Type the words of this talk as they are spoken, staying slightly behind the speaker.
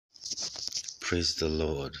Praise the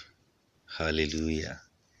Lord. Hallelujah.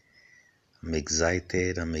 I'm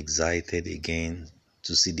excited again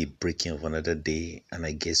to see the breaking of another day, and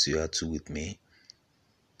I guess you are too with me.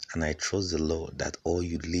 And I trust the Lord that all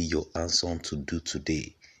you lay your hands on to do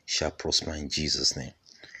today shall prosper in Jesus' name.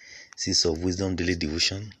 Seeds of Wisdom Daily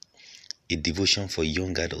Devotion, a devotion for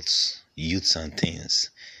young adults, youths and teens,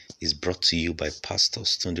 is brought to you by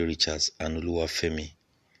Pastors Tunde Richards and Oluwafemi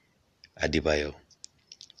Adebayo.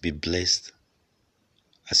 Be blessed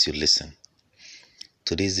as you listen.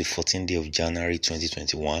 Today is the 14th day of January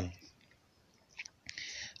 2021,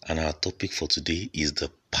 and our topic for today is the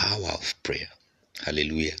power of prayer.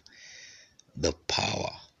 Hallelujah. The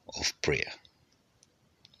power of prayer.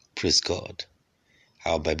 Praise God.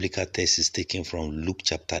 Our biblical text is taken from Luke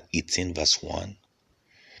chapter 18 verse 1,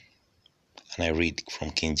 and I read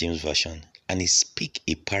from King James Version. And he spake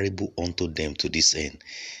a parable unto them to this end,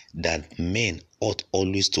 that men ought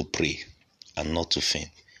always to pray and not to faint.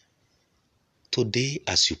 Today,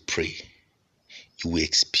 as you pray, you will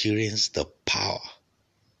experience the power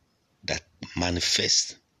that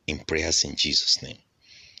manifests in prayers in Jesus' name.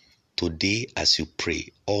 Today, as you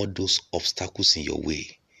pray, all those obstacles in your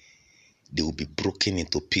way, they will be broken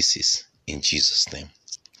into pieces in Jesus' name.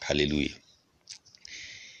 Hallelujah.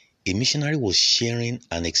 A missionary was sharing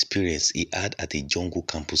an experience he had at a jungle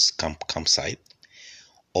campsite.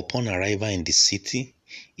 Upon arrival in the city,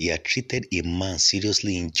 he had treated a man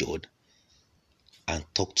seriously injured and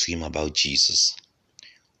talked to him about Jesus.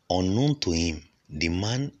 Unknown to him, the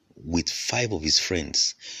man with 5 of his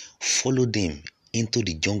friends followed him into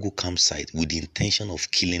the jungle campsite with the intention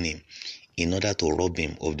of killing him in order to rob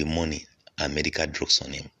him of the money and medical drugs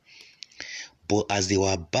on him. But as they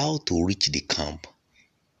were about to reach the camp,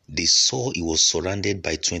 they saw he was surrounded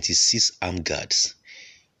by 26 armed guards,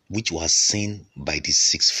 which was seen by the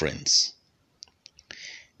 6 friends.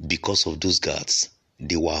 Because of those guards,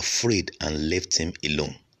 they were afraid and left him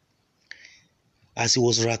alone. As he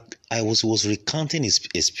was recounting his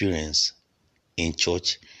experience in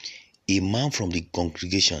church, a man from the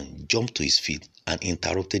congregation jumped to his feet and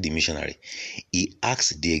interrupted the missionary. He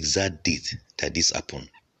asked the exact date that this happened.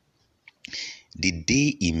 The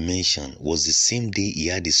day he mentioned was the same day he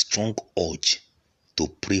had a strong urge to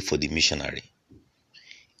pray for the missionary.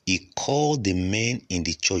 He called the men in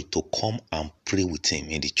the church to come and pray with him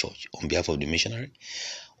in the church on behalf of the missionary.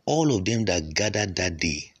 All of them that gathered that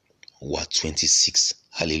day were 26.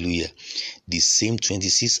 Hallelujah. The same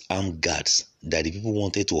 26 armed guards that the people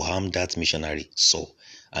wanted to harm that missionary saw,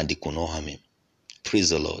 and they could not harm him. Praise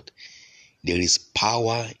the Lord. There is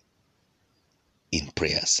power in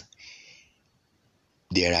prayers.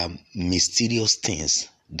 There are mysterious things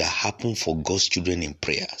that happen for God's children in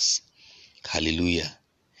prayers. Hallelujah.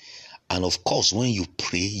 And of course, when you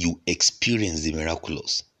pray, you experience the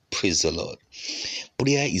miraculous. Praise the Lord.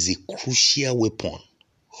 Prayer is a crucial weapon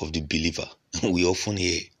of the believer. We often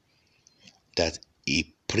hear that a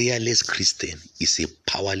prayerless Christian is a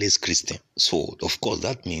powerless Christian. So, of course,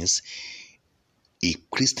 that means a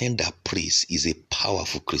Christian that prays is a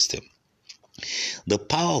powerful Christian. The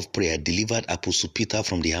power of prayer delivered Apostle Peter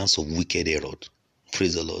from the hands of wicked Herod.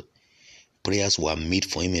 Praise the Lord. Prayers were made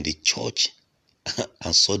for him in the church,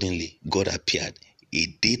 and suddenly God appeared a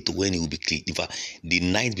date when he will be killed. In fact, the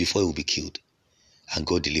night before he will be killed, and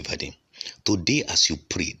God delivered him. Today, as you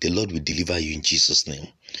pray, the Lord will deliver you in Jesus' name.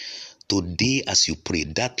 Today, as you pray,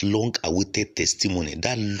 that long-awaited testimony,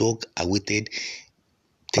 that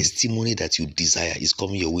that you desire is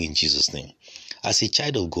coming your way in Jesus' name. As a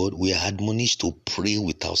child of God, we are admonished to pray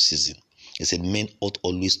without ceasing. He said, men ought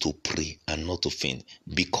always to pray and not to faint,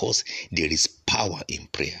 because there is power in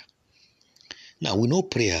prayer. Now, we know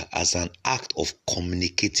prayer as an act of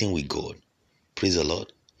communicating with God. Praise the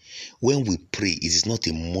Lord. When we pray, it is not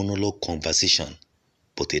a monologue conversation,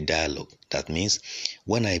 but a dialogue. That means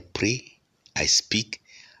when I pray, I speak,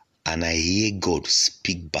 and I hear God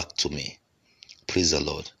speak back to me. Praise the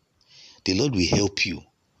Lord. The Lord will help you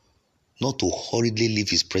not to hurriedly leave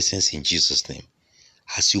his presence in Jesus' name.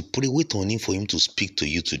 As you pray, wait on him for him to speak to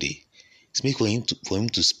you today. Speak for him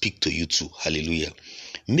to speak to you too. Hallelujah.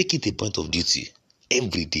 Make it a point of duty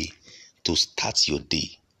every day to start your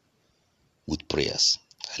day with prayers.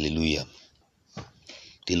 Hallelujah.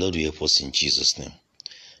 The Lord will help us in Jesus' name.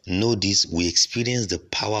 Know this, we experience the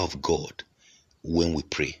power of God when we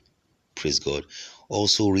pray. Praise God.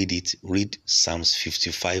 Also read Psalms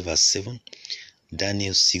 55 verse 7,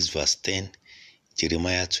 Daniel 6 verse 10,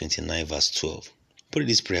 Jeremiah 29 verse 12. Pray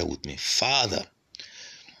this prayer with me. Father,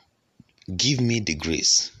 give me the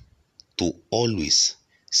grace to always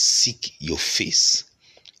seek your face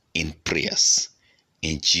in prayers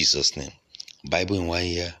in Jesus' name. Bible in one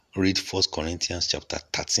ear, read 1 Corinthians chapter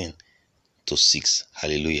 13 to 6.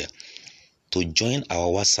 Hallelujah. To join our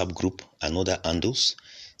WhatsApp group and other handles,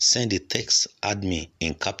 send a text admin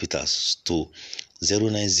in capitals to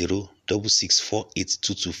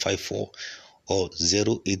 090-6648-2254 or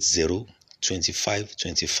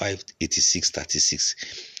 080-25-25-86-36.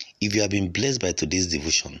 If you have been blessed by today's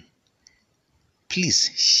devotion,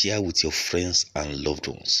 please share with your friends and loved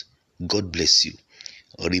ones. God bless you.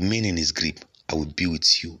 Remain in His grip. I will be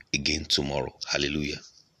with you again tomorrow. Hallelujah.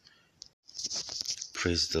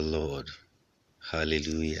 Praise the Lord.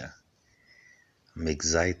 Hallelujah. I'm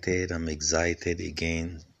excited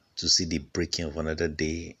again to see the breaking of another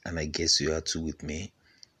day, and I guess you are too with me.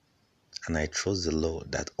 And I trust the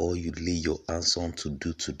Lord that all you lay your hands on to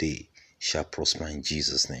do today shall prosper in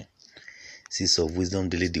Jesus' name. Seeds of Wisdom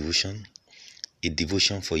Daily Devotion, a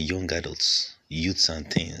devotion for young adults, youths and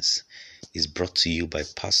teens, is brought to you by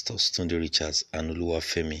Pastors Tunde Richards and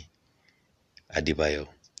Oluwafemi Adebayo.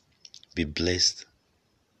 Be blessed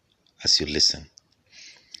as you listen.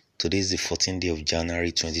 Today is the 14th day of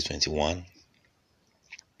January 2021,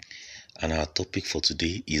 and our topic for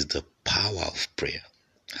today is the power of prayer.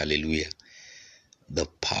 Hallelujah. The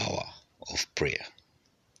power of prayer.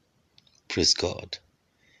 Praise God.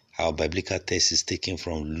 Our biblical text is taken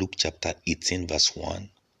from Luke chapter 18 verse 1,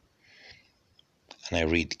 and I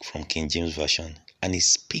read from King James Version. And He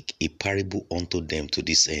spake a parable unto them to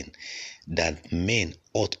this end, that men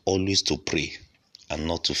ought always to pray and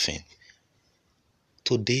not to faint.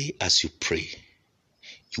 Today, as you pray,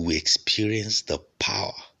 you will experience the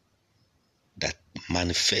power that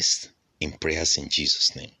manifests in prayers in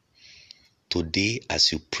Jesus' name. Today,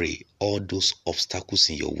 as you pray, all those obstacles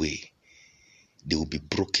in your way, they will be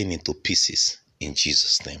broken into pieces in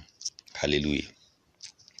Jesus' name. Hallelujah.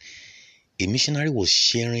 A missionary was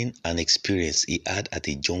sharing an experience he had at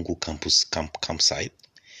a jungle campsite.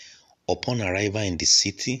 Upon arrival in the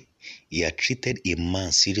city, he had treated a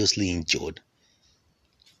man seriously injured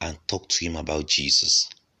and talked to him about Jesus.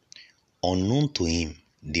 Unknown to him,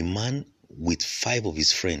 the man with 5 of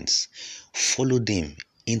his friends followed him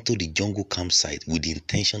into the jungle campsite with the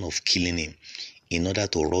intention of killing him in order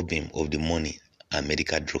to rob him of the money and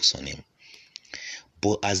medical drugs on him.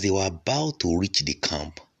 But as they were about to reach the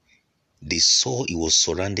camp, they saw he was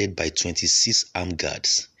surrounded by 26 armed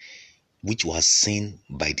guards, which was seen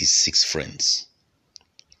by the 6 friends.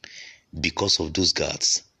 Because of those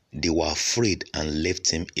guards, they were afraid and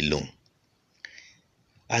left him alone.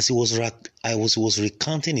 As he was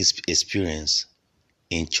recounting his experience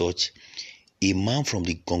in church, a man from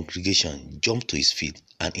the congregation jumped to his feet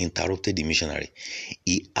and interrupted the missionary.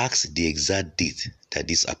 He asked the exact date that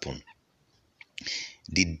this happened.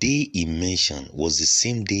 The day he mentioned was the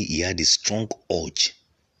same day he had a strong urge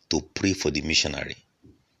to pray for the missionary.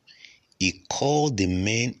 He called the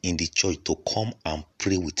men in the church to come and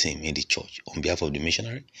pray with him in the church on behalf of the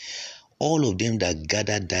missionary. All of them that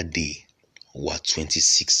gathered that day were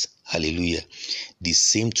 26. Hallelujah. The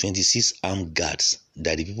same 26 armed guards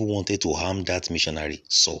that the people wanted to harm that missionary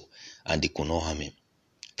saw, and they could not harm him.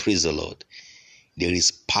 Praise the Lord. There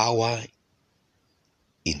is power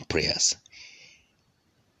in prayers.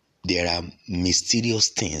 There are mysterious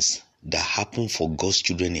things that happen for God's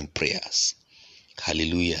children in prayers.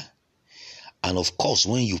 Hallelujah. And of course,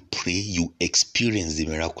 when you pray, you experience the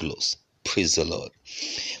miraculous. Praise the Lord.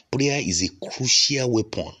 Prayer is a crucial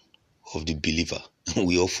weapon of the believer.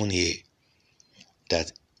 We often hear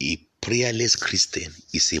that a prayerless Christian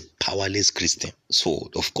is a powerless Christian.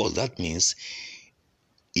 So, of course, that means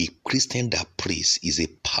a Christian that prays is a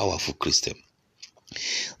powerful Christian.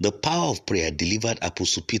 The power of prayer delivered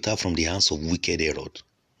Apostle Peter from the hands of wicked Herod.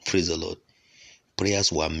 Praise the Lord.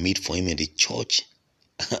 Prayers were made for him in the church,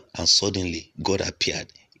 and suddenly God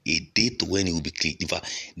appeared a date when he will be killed. In fact,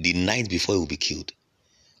 the night before he will be killed,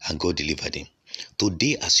 and God delivered him.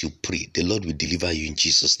 Today, as you pray, the Lord will deliver you in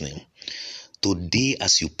Jesus' name. Today,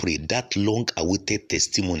 as you pray, that long-awaited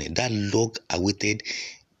testimony, that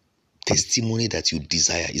that you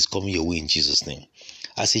desire is coming your way in Jesus' name.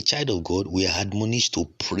 As a child of God, we are admonished to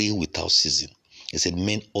pray without ceasing. He said,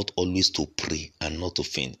 men ought always to pray and not to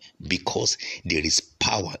faint, because there is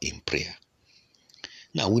power in prayer.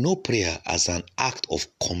 Now, we know prayer as an act of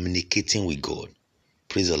communicating with God.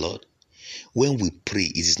 Praise the Lord. When we pray,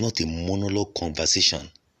 it is not a monologue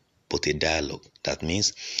conversation, but a dialogue. That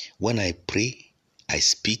means when I pray, I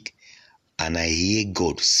speak, and I hear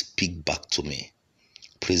God speak back to me.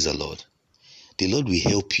 Praise the Lord. The Lord will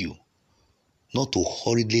help you not to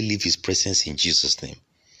hurriedly leave His presence in Jesus' name.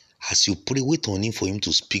 As you pray, wait on Him for Him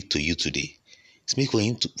to speak to you today. Speak for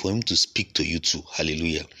him to speak to you too.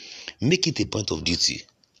 Hallelujah. Make it a point of duty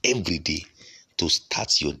every day to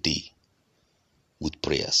start your day with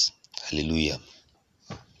prayers. Hallelujah.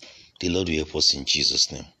 The Lord will help us in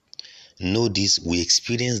Jesus' name. Know this, we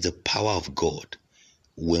experience the power of God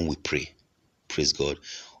when we pray. Praise God.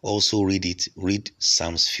 Also read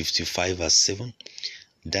Psalms 55 verse 7,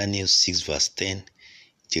 Daniel 6 verse 10,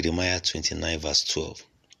 Jeremiah 29 verse 12.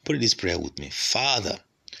 Pray this prayer with me. Father,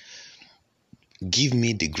 give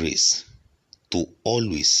me the grace to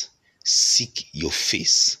always seek your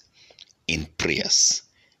face in prayers.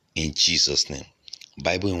 In Jesus' name.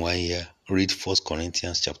 Bible in 1 year, read 1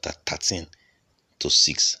 Corinthians chapter 13 to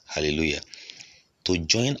 6. Hallelujah. To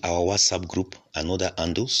join our WhatsApp group and other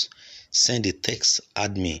handles, send a text,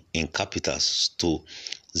 add me in capitals to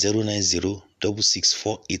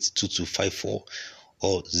 090-6648-2254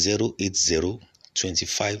 or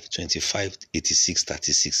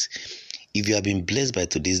 080-2525-8636. If you have been blessed by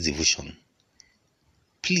today's devotion,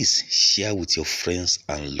 please share with your friends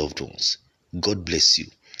and loved ones. God bless you.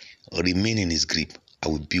 Remain in His grip. I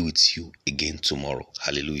will be with you again tomorrow.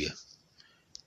 Hallelujah.